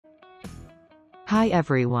Hi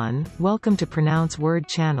everyone, welcome to Pronounce Word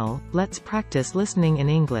channel. Let's practice listening in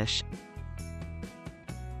English.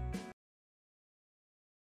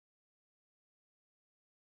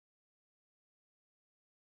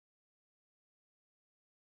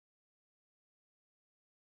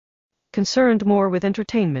 Concerned more with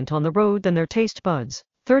entertainment on the road than their taste buds.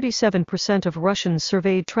 37% of Russians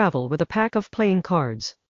surveyed travel with a pack of playing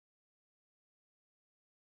cards.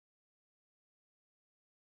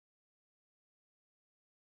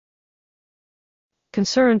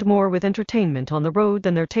 Concerned more with entertainment on the road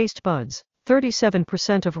than their taste buds.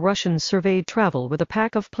 37% of Russians surveyed travel with a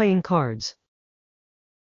pack of playing cards.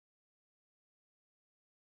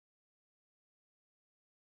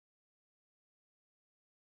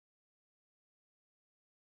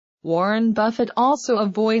 Warren Buffett also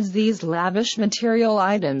avoids these lavish material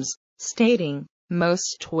items, stating,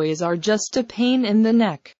 "Most toys are just a pain in the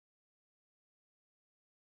neck."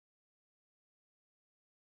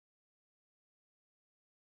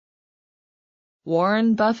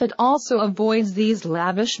 Warren Buffett also avoids these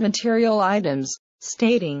lavish material items,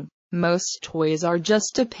 stating, "Most toys are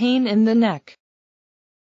just a pain in the neck."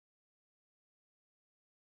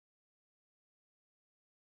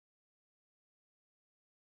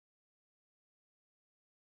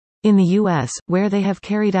 In the U.S., where they have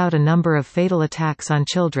carried out a number of fatal attacks on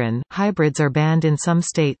children, hybrids are banned in some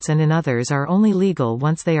states and in others are only legal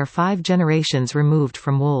once they are 5 generations removed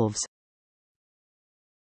from wolves.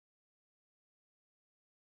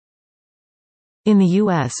 In the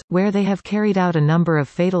U.S., where they have carried out a number of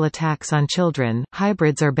fatal attacks on children,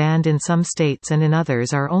 hybrids are banned in some states and in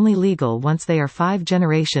others are only legal once they are 5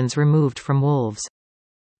 generations removed from wolves.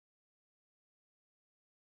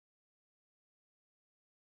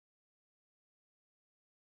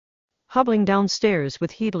 Hobbling downstairs with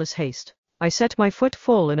heedless haste, I set my foot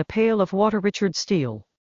full in a pail of water. Richard Steele.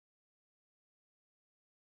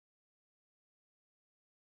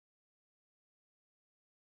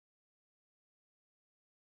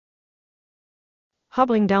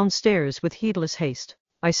 Hobbling downstairs with heedless haste,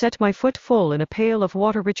 I set my foot full in a pail of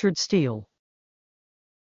water. Richard Steele.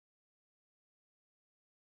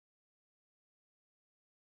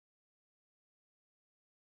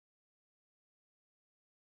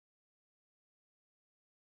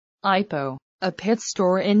 Ipoh, a pet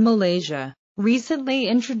store in Malaysia, recently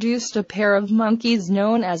introduced a pair of monkeys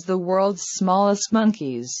known as the world's smallest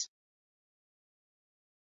monkeys.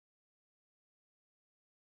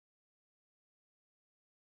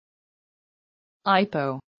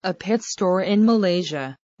 Ipoh, a pet store in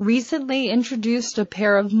Malaysia, recently introduced a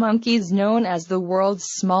pair of monkeys known as the world's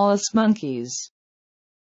smallest monkeys.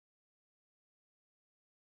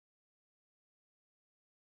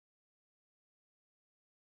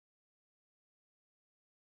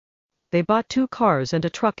 They bought 2 cars and a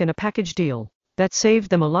truck in a package deal that saved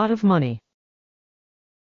them a lot of money.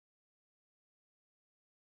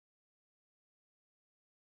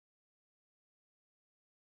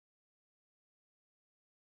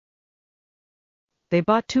 They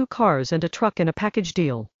bought 2 cars and a truck in a package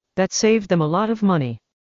deal that saved them a lot of money.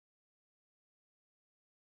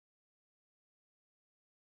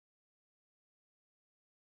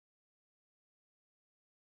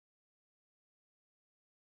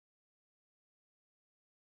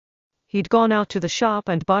 He'd gone out to the shop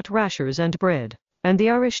and bought rashers and bread, and the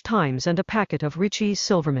Irish Times and a packet of Richie's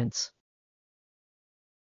Silvermints.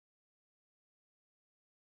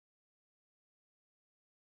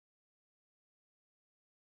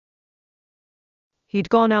 He'd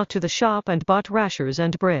gone out to the shop and bought rashers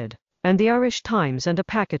and bread, and the Irish Times and a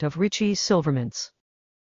packet of Richie's Silvermints.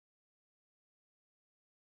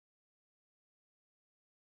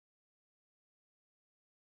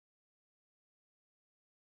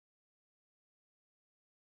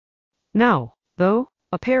 Now, though,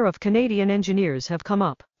 a pair of Canadian engineers have come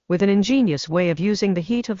up with an ingenious way of using the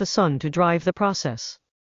heat of the sun to drive the process.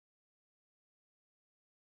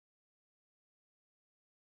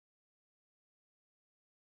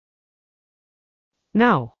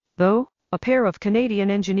 Now, though, a pair of Canadian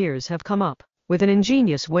engineers have come up with an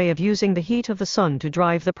ingenious way of using the heat of the sun to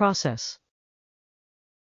drive the process.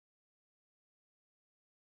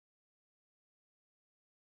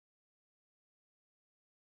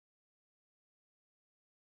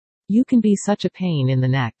 You can be such a pain in the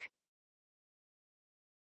neck.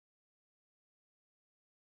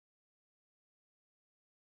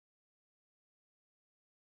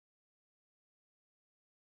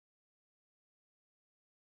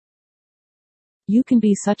 You can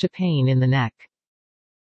be such a pain in the neck.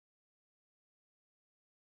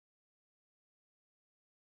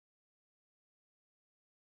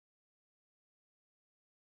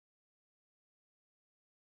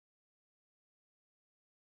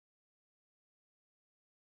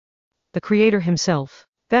 The creator himself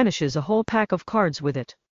vanishes a whole pack of cards with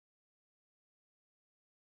it.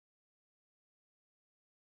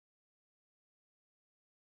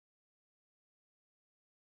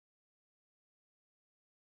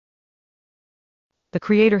 The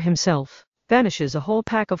creator himself vanishes a whole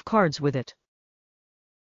pack of cards with it.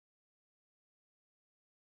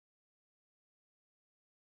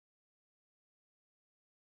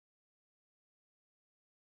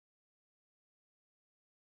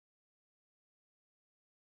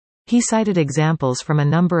 He cited examples from a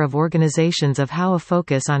number of organizations of how a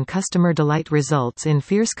focus on customer delight results in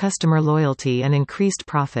fierce customer loyalty and increased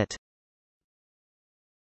profit.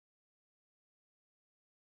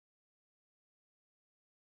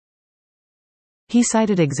 He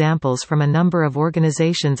cited examples from a number of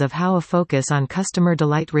organizations of how a focus on customer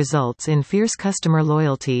delight results in fierce customer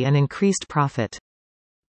loyalty and increased profit.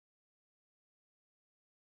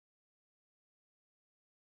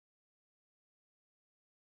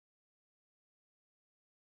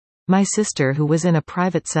 My sister, who was in a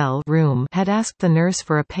private cell room, had asked the nurse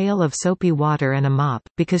for a pail of soapy water and a mop,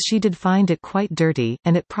 because she did find it quite dirty,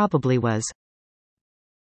 and it probably was.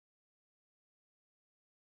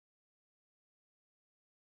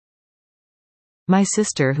 My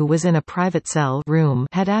sister, who was in a private cell room,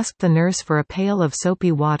 had asked the nurse for a pail of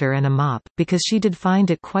soapy water and a mop, because she did find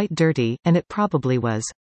it quite dirty, and it probably was.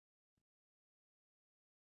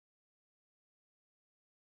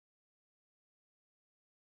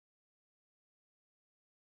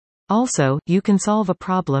 Also, you can solve a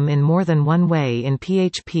problem in more than one way in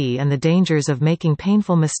PHP, and the dangers of making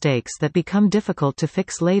painful mistakes that become difficult to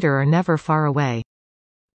fix later are never far away.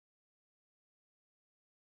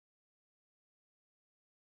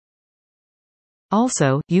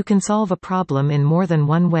 Also, you can solve a problem in more than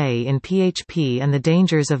one way in PHP, and the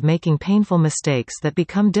dangers of making painful mistakes that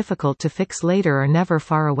become difficult to fix later are never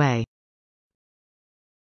far away.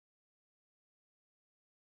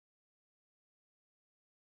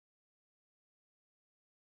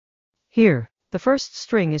 Here, the first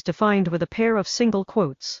string is defined with a pair of single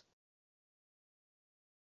quotes.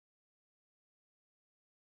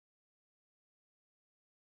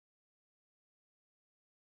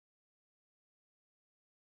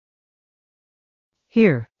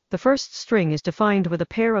 Here, the first string is defined with a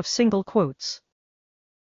pair of single quotes.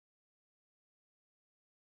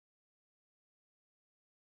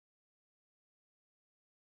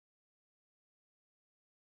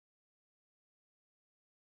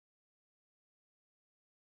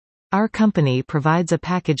 Our company provides a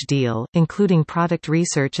package deal, including product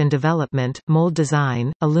research and development, mold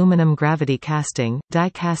design, aluminum gravity casting, die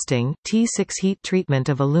casting, T6 heat treatment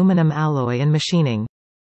of aluminum alloy and machining.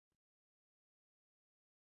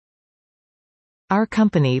 Our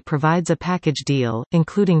company provides a package deal,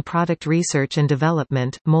 including product research and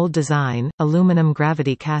development, mold design, aluminum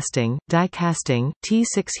gravity casting, die casting,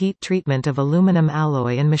 T6 heat treatment of aluminum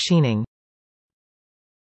alloy and machining.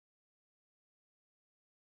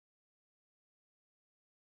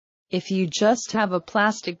 If you just have a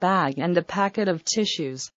plastic bag and a packet of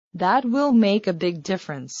tissues, that will make a big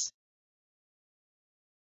difference.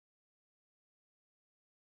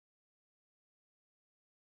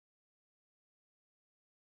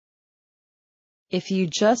 If you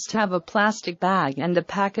just have a plastic bag and a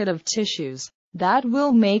packet of tissues, that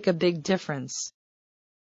will make a big difference.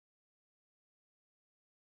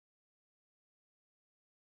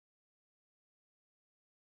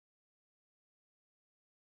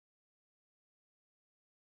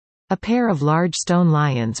 A pair of large stone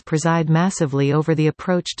lions preside massively over the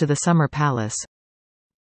approach to the summer palace.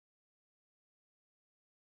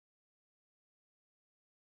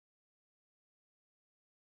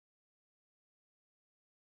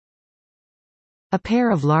 A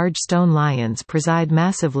pair of large stone lions preside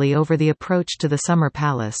massively over the approach to the summer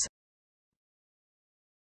palace.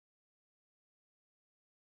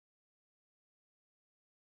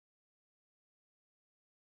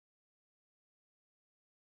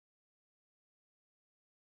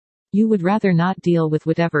 You would rather not deal with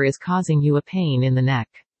whatever is causing you a pain in the neck.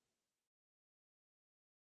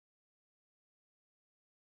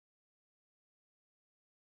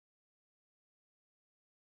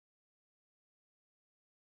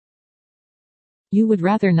 You would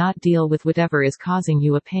rather not deal with whatever is causing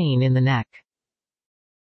you a pain in the neck.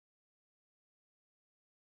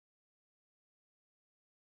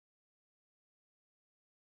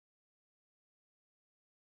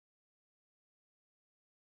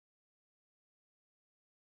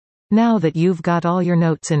 Now that you've got all your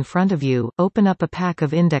notes in front of you, open up a pack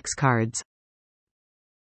of index cards.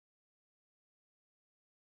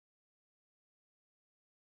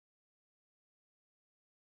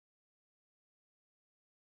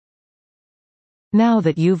 Now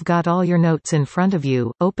that you've got all your notes in front of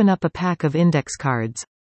you, open up a pack of index cards.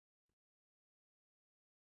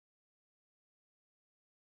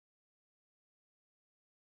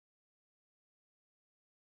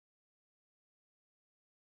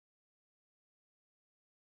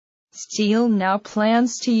 Steele now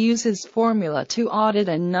plans to use his formula to audit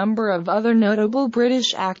a number of other notable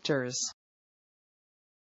British actors.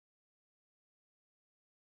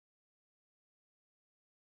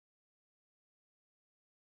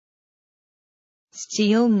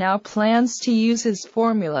 Steele now plans to use his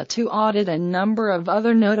formula to audit a number of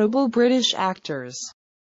other notable British actors.